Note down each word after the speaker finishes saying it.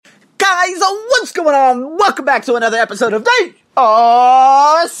guys, what's going on? Welcome back to another episode of the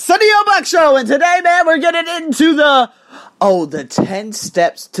Sunny Buck Show. And today, man, we're getting into the 10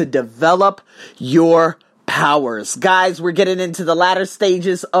 steps to develop your powers. Guys, we're getting into the latter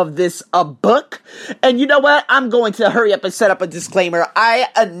stages of this book. And you know what? I'm going to hurry up and set up a disclaimer. I,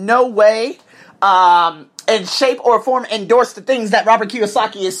 in no way, in shape or form, endorse the things that Robert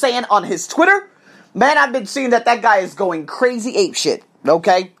Kiyosaki is saying on his Twitter. Man, I've been seeing that guy is going crazy apeshit.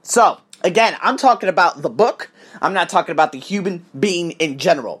 Okay? So, again, I'm talking about the book. I'm not talking about the human being in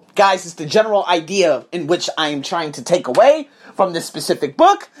general. Guys, it's the general idea in which I am trying to take away from this specific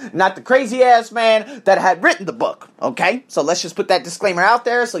book, not the crazy-ass man that had written the book. Okay? So let's just put that disclaimer out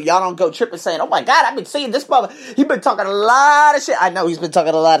there so y'all don't go tripping saying, oh my God, I've been seeing this brother. He's been talking a lot of shit. I know he's been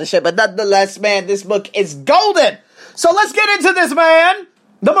talking a lot of shit, but nonetheless, man, this book is golden. So let's get into this, man.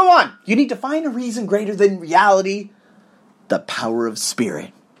 Number one, you need to find a reason greater than reality. The power of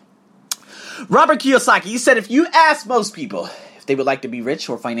spirit. Robert Kiyosaki, he said if you ask most people if they would like to be rich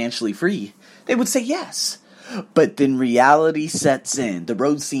or financially free, they would say yes. But then reality sets in. The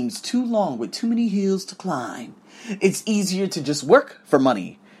road seems too long with too many hills to climb. It's easier to just work for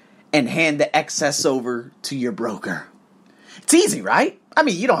money and hand the excess over to your broker. It's easy, right? I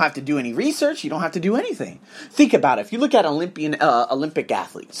mean, you don't have to do any research. You don't have to do anything. Think about it. If you look at Olympic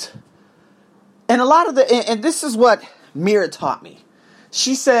athletes, and and this is what Mira taught me.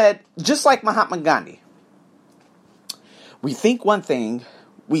 She said, just like Mahatma Gandhi, we think one thing,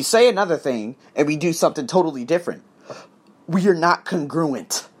 we say another thing, and we do something totally different. We are not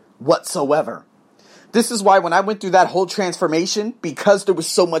congruent whatsoever. This is why when I went through that whole transformation, because there was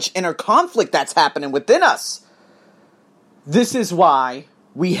so much inner conflict that's happening within us, this is why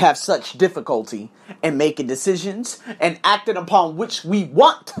we have such difficulty in making decisions and acting upon which we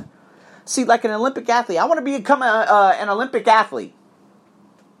want. See, like an Olympic athlete, I want to become an Olympic athlete.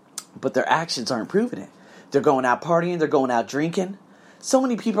 But their actions aren't proving it. They're going out partying, they're going out drinking. So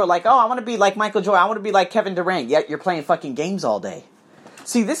many people are like, oh, I want to be like Michael Jordan, I want to be like Kevin Durant, yet you're playing fucking games all day.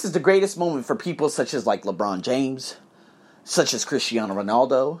 See, this is the greatest moment for people such as like LeBron James, such as Cristiano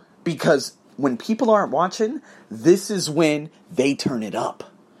Ronaldo, because when people aren't watching, this is when they turn it up,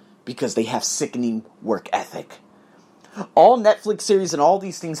 because they have sickening work ethic. All Netflix series and all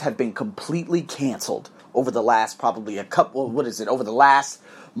these things have been completely canceled over the last over the last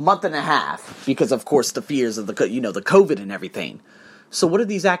month and a half, because of course the fears of the COVID and everything. So what are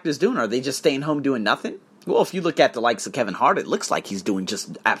these actors doing? Are they just staying home doing nothing? Well, if you look at the likes of Kevin Hart, it looks like he's doing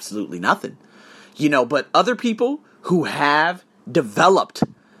just absolutely nothing. But other people who have developed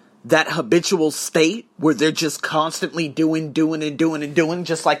that habitual state where they're just constantly doing,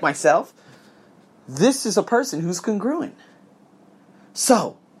 just like myself, this is a person who's congruent.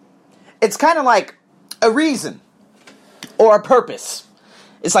 So, it's kind of like a reason or a purpose.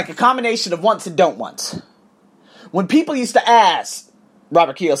 It's like a combination of wants and don't wants. When people used to ask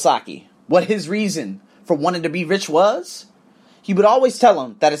Robert Kiyosaki what his reason for wanting to be rich was, he would always tell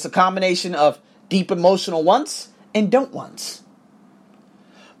them that it's a combination of deep emotional wants and don't wants.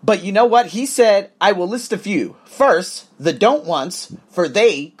 But you know what? He said, I will list a few. First, the don't wants, for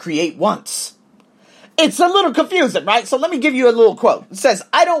they create wants. It's a little confusing, right? So let me give you a little quote. It says,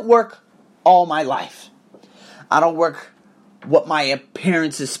 I don't work all my life. I don't work what my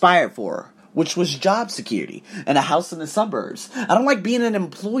parents aspired for, which was job security and a house in the suburbs. I don't like being an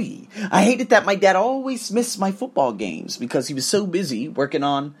employee. I hated that my dad always missed my football games because he was so busy working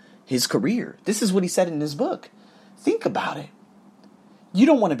on his career. This is what he said in his book. Think about it. You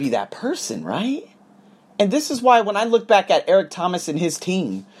don't want to be that person, right? And this is why when I look back at Eric Thomas and his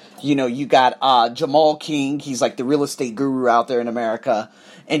team, you got Jamal King. He's like the real estate guru out there in America.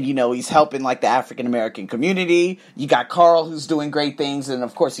 And, he's helping like the African-American community. You got Carl, who's doing great things. And,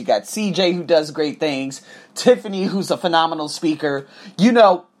 of course, you got CJ, who does great things. Tiffany, who's a phenomenal speaker.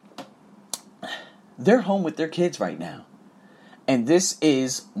 They're home with their kids right now. And this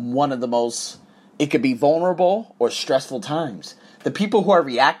is one of the most, it could be vulnerable or stressful times. The people who are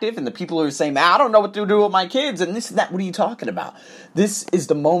reactive and the people who are saying, man, I don't know what to do with my kids and this and that, what are you talking about? This is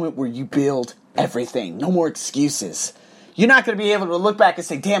the moment where you build everything. No more excuses. You're not going to be able to look back and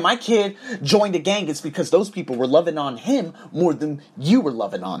say, damn, my kid joined a gang. It's because those people were loving on him more than you were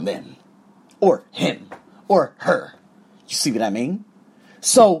loving on them. Or him. Or her. You see what I mean?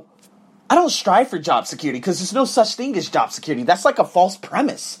 So, I don't strive for job security because there's no such thing as job security. That's like a false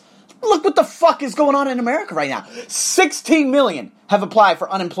premise. Look what the fuck is going on in America right now. 16 million have applied for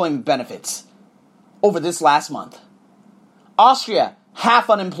unemployment benefits over this last month. Austria, half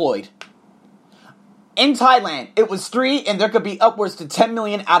unemployed. In Thailand, it was 3, and there could be upwards to 10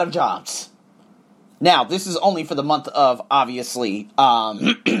 million out of jobs. Now, this is only for the month of, obviously,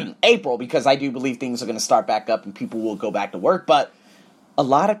 April, because I do believe things are going to start back up and people will go back to work. But a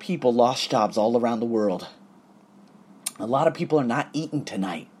lot of people lost jobs all around the world. A lot of people are not eating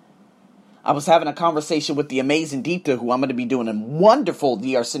tonight. I was having a conversation with the amazing Deepta, who I'm going to be doing a wonderful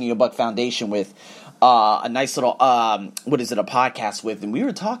The Arsenio Buck Foundation with, a nice little, a podcast with, and we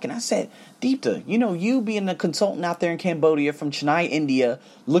were talking. I said, Deepta, you being a consultant out there in Cambodia from Chennai, India,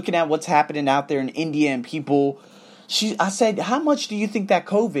 looking at what's happening out there in India and people, I said, how much do you think that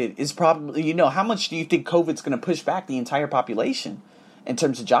COVID is probably, how much do you think COVID's going to push back the entire population in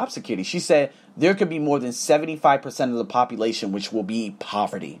terms of job security? She said, there could be more than 75% of the population which will be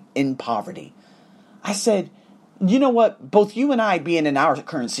in poverty. I said, you know what? Both you and I being in our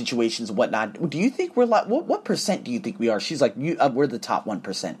current situations and whatnot, do you think we're like, what percent do you think we are? She's like, we're the top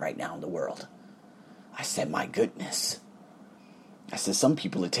 1% right now in the world. I said, my goodness. I said, some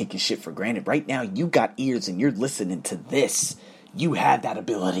people are taking shit for granted. Right now, you got ears and you're listening to this. You have that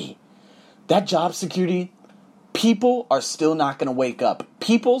ability. That job security, people are still not going to wake up.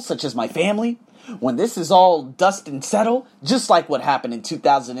 People such as my family, when this is all dust and settle, just like what happened in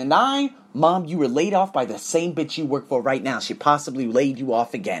 2009, Mom, you were laid off by the same bitch you work for right now. She possibly laid you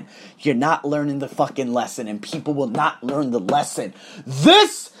off again. You're not learning the fucking lesson, and people will not learn the lesson.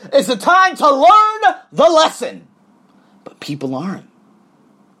 This is the time to learn the lesson. But people aren't.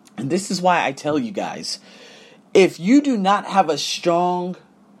 And this is why I tell you guys, if you do not have a strong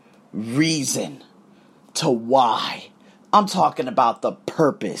reason to why, I'm talking about the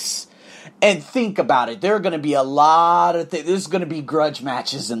purpose. And think about it. There are going to be a lot of things. There's going to be grudge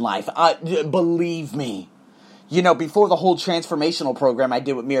matches in life. Believe me. Before the whole transformational program I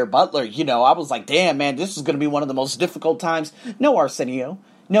did with Mira Butler, I was like, damn, man, this is going to be one of the most difficult times. No, Arsenio.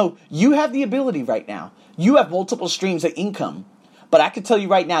 No, you have the ability right now. You have multiple streams of income. But I can tell you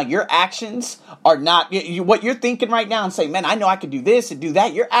right now, your actions are not, what you're thinking right now and saying, man, I know I could do this and do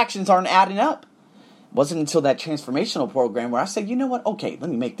that. Your actions aren't adding up. It wasn't until that transformational program where I said, you know what? Okay, let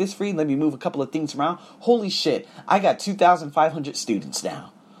me make this free. Let me move a couple of things around. Holy shit. I got 2,500 students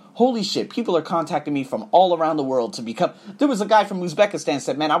now. Holy shit. People are contacting me from all around the world to become. There was a guy from Uzbekistan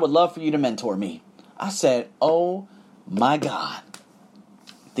said, man, I would love for you to mentor me. I said, oh my God.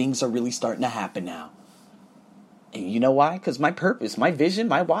 Things are really starting to happen now. And you know why? Because my purpose, my vision,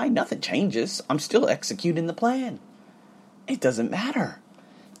 my why, nothing changes. I'm still executing the plan. It doesn't matter.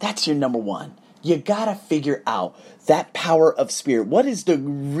 That's your number one. You gotta figure out that power of spirit. What is the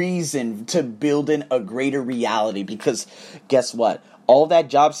reason to building a greater reality? Because guess what? All that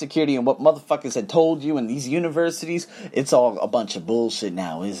job security and what motherfuckers had told you in these universities, it's all a bunch of bullshit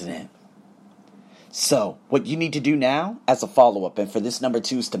now, isn't it? So, what you need to do now as a follow-up, and for this number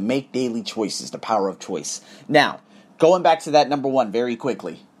 2, is to make daily choices, the power of choice. Now, going back to that number 1 very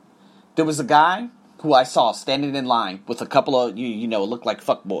quickly. There was a guy who I saw standing in line with a couple of, look like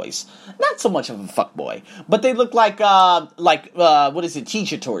fuckboys. Not so much of a fuckboy, but they look like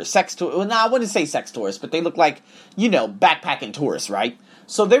teacher tourists, sex tourists. Well, no, I wouldn't say sex tourists, but they look like, backpacking tourists, right?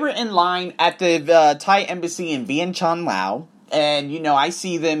 So they were in line at the Thai embassy in Vientiane, Laos, and, I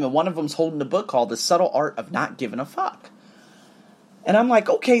see them, and one of them's holding a book called The Subtle Art of Not Giving a Fuck. And I'm like,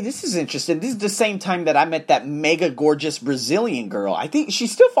 okay, this is interesting. This is the same time that I met that mega gorgeous Brazilian girl. I think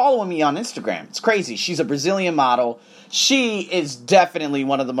she's still following me on Instagram. It's crazy. She's a Brazilian model. She is definitely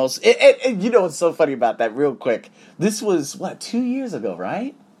one of the most... what's so funny about that, real quick? This was, 2 years ago,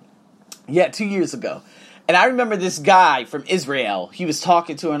 right? Yeah, 2 years ago. And I remember this guy from Israel. He was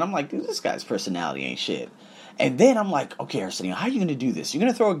talking to her, and I'm like, dude, this guy's personality ain't shit. And then I'm like, okay, Arsenio, how are you going to do this? You're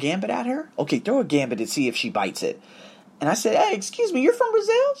going to throw a gambit at her? Okay, throw a gambit and see if she bites it. And I said, hey, excuse me, you're from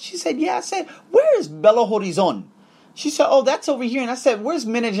Brazil? She said, yeah. I said, where is Belo Horizonte? She said, oh, that's over here. And I said, where's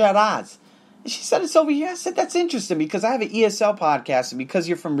Minas Gerais? And she said, it's over here. I said, that's interesting because I have an ESL podcast. And because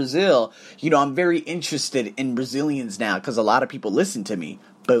you're from Brazil, I'm very interested in Brazilians now because a lot of people listen to me.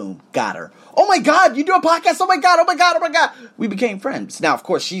 Boom, got her. Oh, my God, you do a podcast? Oh, my God, oh, my God, oh, my God. We became friends. Now, of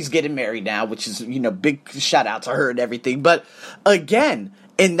course, she's getting married now, which is, big shout out to her and everything. But again...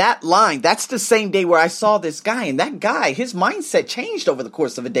 in that line, that's the same day where I saw this guy, and that guy, his mindset changed over the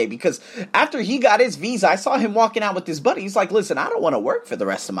course of a day, because after he got his visa, I saw him walking out with his buddy. He's like, listen, I don't want to work for the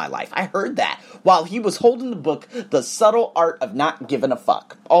rest of my life. I heard that while he was holding the book, The Subtle Art of Not Giving a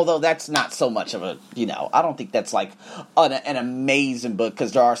Fuck. Although that's not so much of a, I don't think that's like an amazing book,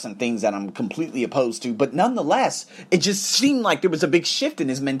 because there are some things that I'm completely opposed to, but nonetheless, it just seemed like there was a big shift in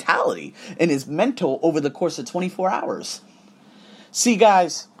his mentality, in his mental over the course of 24 hours. See,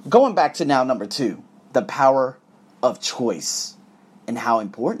 guys, going back to now number 2, the power of choice and how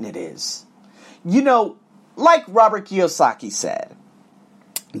important it is. Like Robert Kiyosaki said,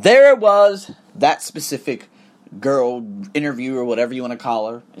 there was that specific girl interviewer, whatever you want to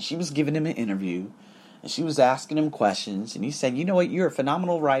call her. And she was giving him an interview. And she was asking him questions. And he said, you know what? You're a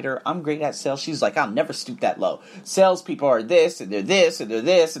phenomenal writer. I'm great at sales. She's like, I'll never stoop that low. Salespeople are this, and they're this, and they're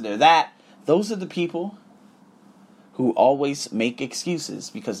this, and they're that. Those are the people who always make excuses,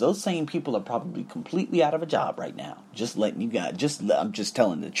 because those same people are probably completely out of a job right now. Just letting you guys, I'm just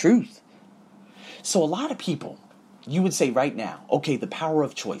telling the truth. So a lot of people, you would say right now, okay, the power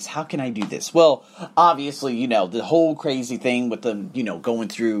of choice. How can I do this? Well, obviously, the whole crazy thing with them, going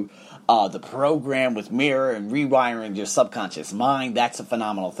through the program with Mirror and rewiring your subconscious mind, that's a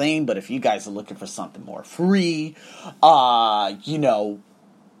phenomenal thing. But if you guys are looking for something more free, you're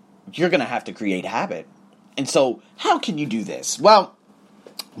going to have to create habit. And so, how can you do this? Well,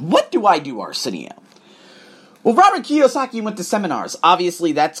 what do I do, Arsenio? Well, Robert Kiyosaki went to seminars.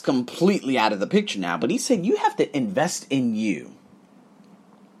 Obviously, that's completely out of the picture now. But he said, you have to invest in you.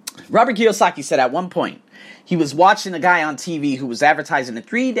 Robert Kiyosaki said at one point, he was watching a guy on TV who was advertising a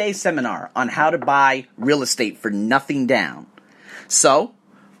 3-day seminar on how to buy real estate for nothing down. So,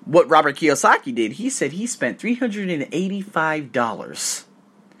 what Robert Kiyosaki did, he said he spent $385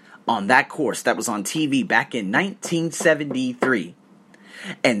 on that course that was on TV back in 1973.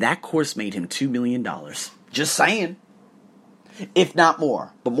 And that course made him $2 million. Just saying. If not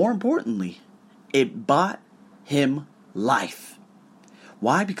more. But more importantly, it bought him life.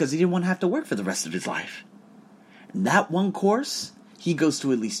 Why? Because he didn't want to have to work for the rest of his life. And that one course, he goes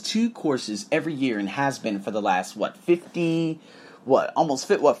to at least 2 courses every year and has been for the last,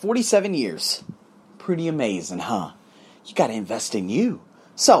 47 years. Pretty amazing, huh? You got to invest in you.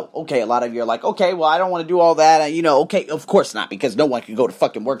 So, okay, a lot of you are like, okay, well, I don't want to do all that. Okay, of course not, because no one can go to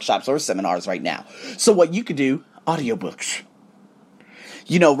fucking workshops or seminars right now. So what you could do, audiobooks.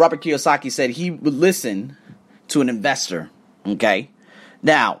 Robert Kiyosaki said he would listen to an investor, okay?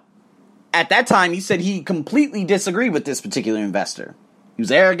 Now, at that time, he said he completely disagreed with this particular investor. He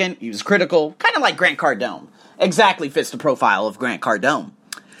was arrogant, he was critical, kind of like Grant Cardone. Exactly fits the profile of Grant Cardone.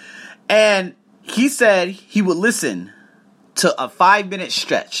 And he said he would listen to a 5-minute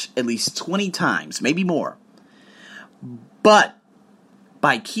stretch at least 20 times, maybe more. But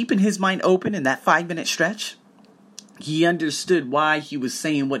by keeping his mind open in that 5-minute stretch, he understood why he was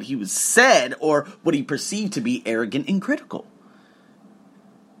saying what he was said, or what he perceived to be arrogant and critical.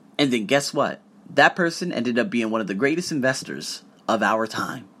 And then guess what? That person ended up being one of the greatest investors of our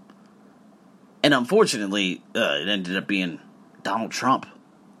time. And unfortunately, it ended up being Donald Trump.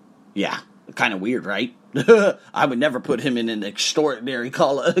 Yeah, kind of weird, right? I would never put him in an extraordinary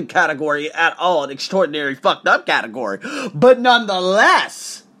category at all. An extraordinary fucked up category. But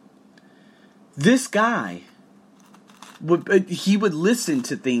nonetheless, this guy would listen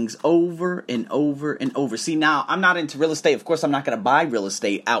to things over and over and over. See, now, I'm not into real estate. Of course, I'm not going to buy real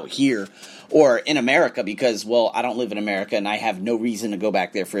estate out here or in America because, well, I don't live in America and I have no reason to go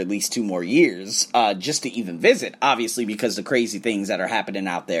back there for at least 2 more years just to even visit, obviously, because the crazy things that are happening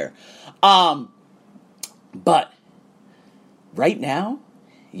out there. But right now,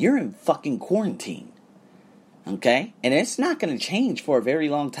 you're in fucking quarantine, okay? And it's not going to change for a very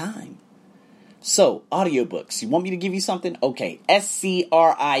long time. So, audiobooks. You want me to give you something? Okay, scribd.com.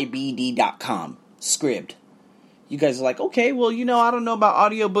 Scribd. You guys are like, okay, well, I don't know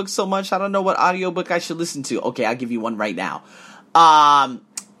about audiobooks so much. I don't know what audiobook I should listen to. Okay, I'll give you one right now.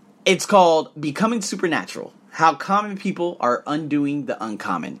 It's called Becoming Supernatural. How Common People Are Undoing the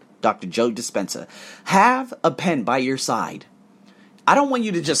Uncommon. Dr. Joe Dispenza. Have a pen by your side. I don't want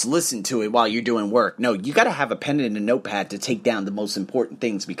you to just listen to it while you're doing work. No, you got to have a pen and a notepad to take down the most important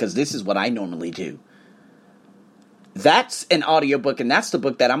things, because this is what I normally do. That's an audiobook, and that's the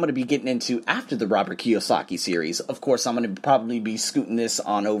book that I'm going to be getting into after the Robert Kiyosaki series. Of course, I'm going to probably be scooting this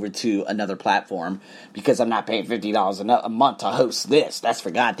on over to another platform, because I'm not paying $50 a month to host this. That's for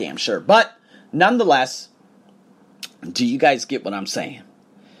goddamn sure. But nonetheless, do you guys get what I'm saying?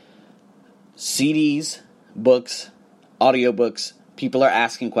 CDs, books, audiobooks, people are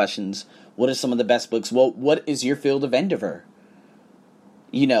asking questions. What are some of the best books? Well, what is your field of endeavor?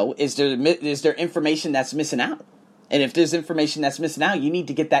 Is there information that's missing out? And if there's information that's missing out, you need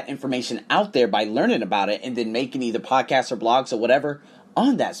to get that information out there by learning about it and then making either podcasts or blogs or whatever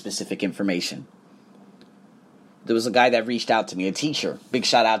on that specific information. There was a guy that reached out to me, a teacher. Big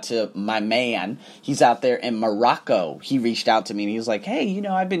shout out to my man. He's out there in Morocco. He reached out to me and he was like, hey,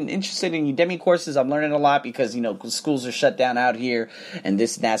 I've been interested in Udemy courses. I'm learning a lot because, schools are shut down out here and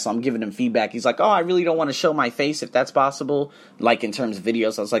this and that. So I'm giving him feedback. He's like, oh, I really don't want to show my face if that's possible. Like in terms of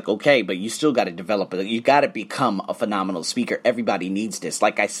videos. I was like, okay, but you still got to develop it. You got to become a phenomenal speaker. Everybody needs this.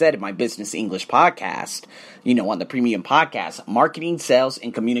 Like I said in my Business English podcast, on the premium podcast, marketing, sales,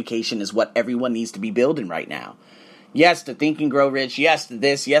 and communication is what everyone needs to be building right now. Yes to Think and Grow Rich. Yes to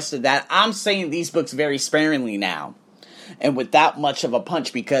this. Yes to that. I'm saying these books very sparingly now. And without much of a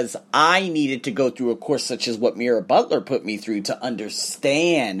punch because I needed to go through a course such as what Mira Butler put me through to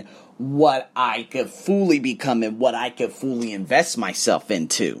understand what I could fully become and what I could fully invest myself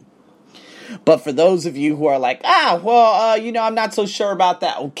into. But for those of you who are like, I'm not so sure about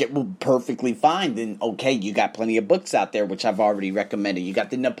that. Okay, well, perfectly fine. Then, okay, you got plenty of books out there, which I've already recommended. You got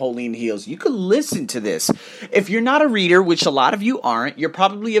the Napoleon Hills. You could listen to this. If you're not a reader, which a lot of you aren't, you're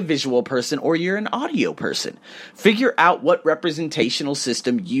probably a visual person or you're an audio person. Figure out what representational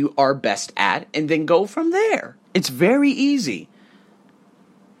system you are best at and then go from there. It's very easy.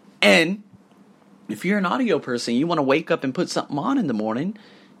 And if you're an audio person, you want to wake up and put something on in the morning,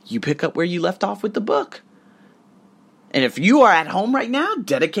 you pick up where you left off with the book. And if you are at home right now,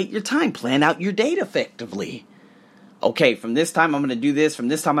 dedicate your time. Plan out your day effectively. Okay, from this time I'm going to do this. From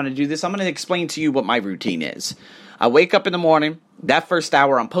this time I'm going to do this. I'm going to explain to you what my routine is. I wake up in the morning. That first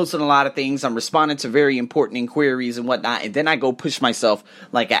hour, I'm posting a lot of things. I'm responding to very important inquiries and whatnot. And then I go push myself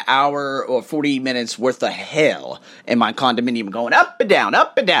like an hour or 40 minutes worth of hell in my condominium going up and down,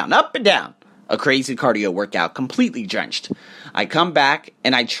 up and down, up and down. A crazy cardio workout, completely drenched. I come back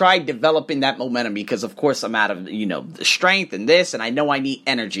and I try developing that momentum because, of course, I'm out of, the strength and this, and I know I need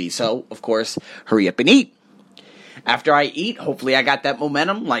energy. So, of course, hurry up and eat. After I eat, hopefully I got that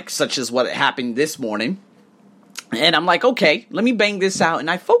momentum, like such as what happened this morning. And I'm like, okay, let me bang this out. And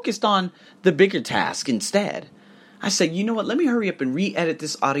I focused on the bigger task instead. I said, you know what, let me hurry up and re-edit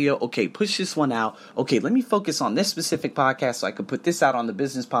this audio. Okay, push this one out. Okay, let me focus on this specific podcast so I could put this out on the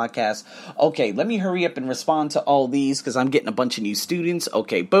business podcast. Okay, let me hurry up and respond to all these because I'm getting a bunch of new students.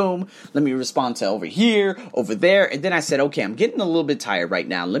 Okay, boom. Let me respond to over here, over there. And then I said, okay, I'm getting a little bit tired right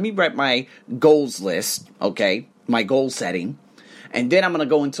now. Let me write my goals list, okay, my goal setting. And then I'm going to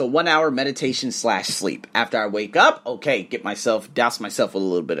go into a 1 hour meditation / sleep. After I wake up, okay, douse myself with a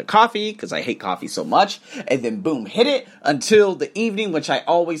little bit of coffee because I hate coffee so much. And then boom, hit it until the evening, which I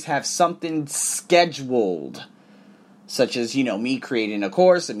always have something scheduled. Such as, me creating a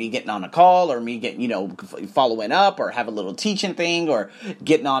course and me getting on a call or me getting, following up or have a little teaching thing or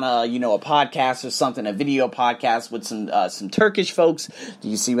getting on a podcast or something, a video podcast with some Turkish folks. Do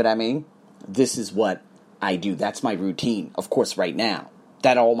you see what I mean? This is what I do. That's my routine. Of course, right now.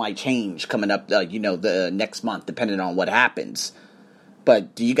 That all might change coming up, the next month, depending on what happens.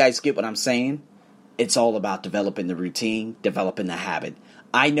 But do you guys get what I'm saying? It's all about developing the routine, developing the habit.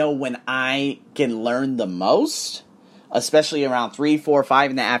 I know when I can learn the most, especially around 3, 4, 5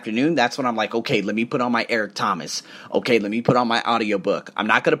 in the afternoon, that's when I'm like, okay, let me put on my Eric Thomas. Okay, let me put on my audiobook. I'm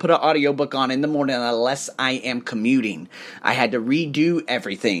not going to put an audiobook on in the morning unless I am commuting. I had to redo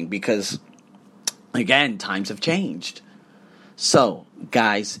everything because, again, times have changed. So,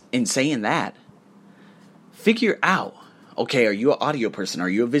 guys, in saying that, figure out, okay, are you an audio person? Are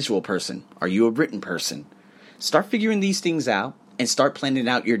you a visual person? Are you a written person? Start figuring these things out and start planning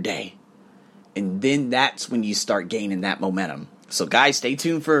out your day. And then that's when you start gaining that momentum. So, guys, stay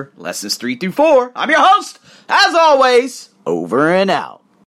tuned for lessons 3 through 4. I'm your host, as always, over and out.